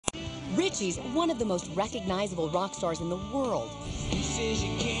Richie's one of the most recognizable rock stars in the world.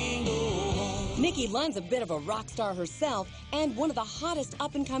 Nikki Lunn's a bit of a rock star herself and one of the hottest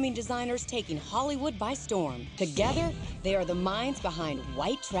up-and-coming designers taking Hollywood by storm. Together, they are the minds behind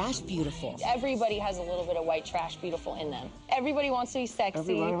White Trash Beautiful. Everybody has a little bit of White Trash Beautiful in them. Everybody wants to be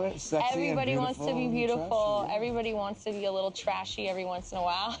sexy. Everybody wants to be beautiful. Everybody wants to be a little trashy every once in a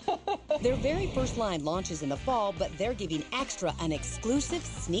while. Their very first line launches in the fall, but they're giving extra an exclusive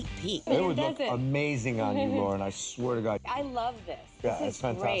sneak peek. It would look amazing on you, Lauren. I swear to God. I love this. Yeah, this it's is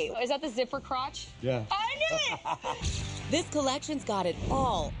fantastic. great. Is that the zipper crotch? Yeah. I knew it! This collection's got it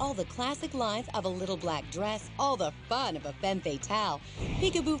all the classic lines of a little black dress, all the fun of a femme fatale,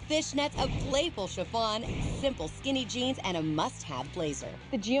 peekaboo fishnets, a playful chiffon, simple skinny jeans, and a must-have blazer.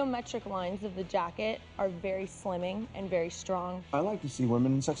 The geometric lines of the jacket are very slimming and very strong. I like to see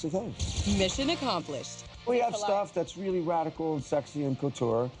women in sexy clothes. Mission accomplished. We have stuff that's really radical and sexy and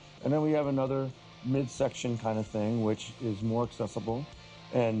couture, and then we have another midsection kind of thing, which is more accessible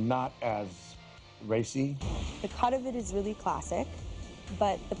and not as racy. The cut of it is really classic,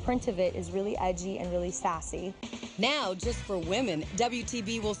 but the print of it is really edgy and really sassy. Now, just for women,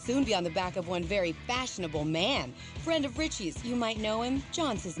 WTB will soon be on the back of one very fashionable man. Friend of Richie's, you might know him.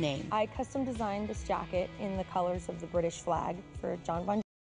 John's his name. I custom designed this jacket in the colors of the British flag for John Bon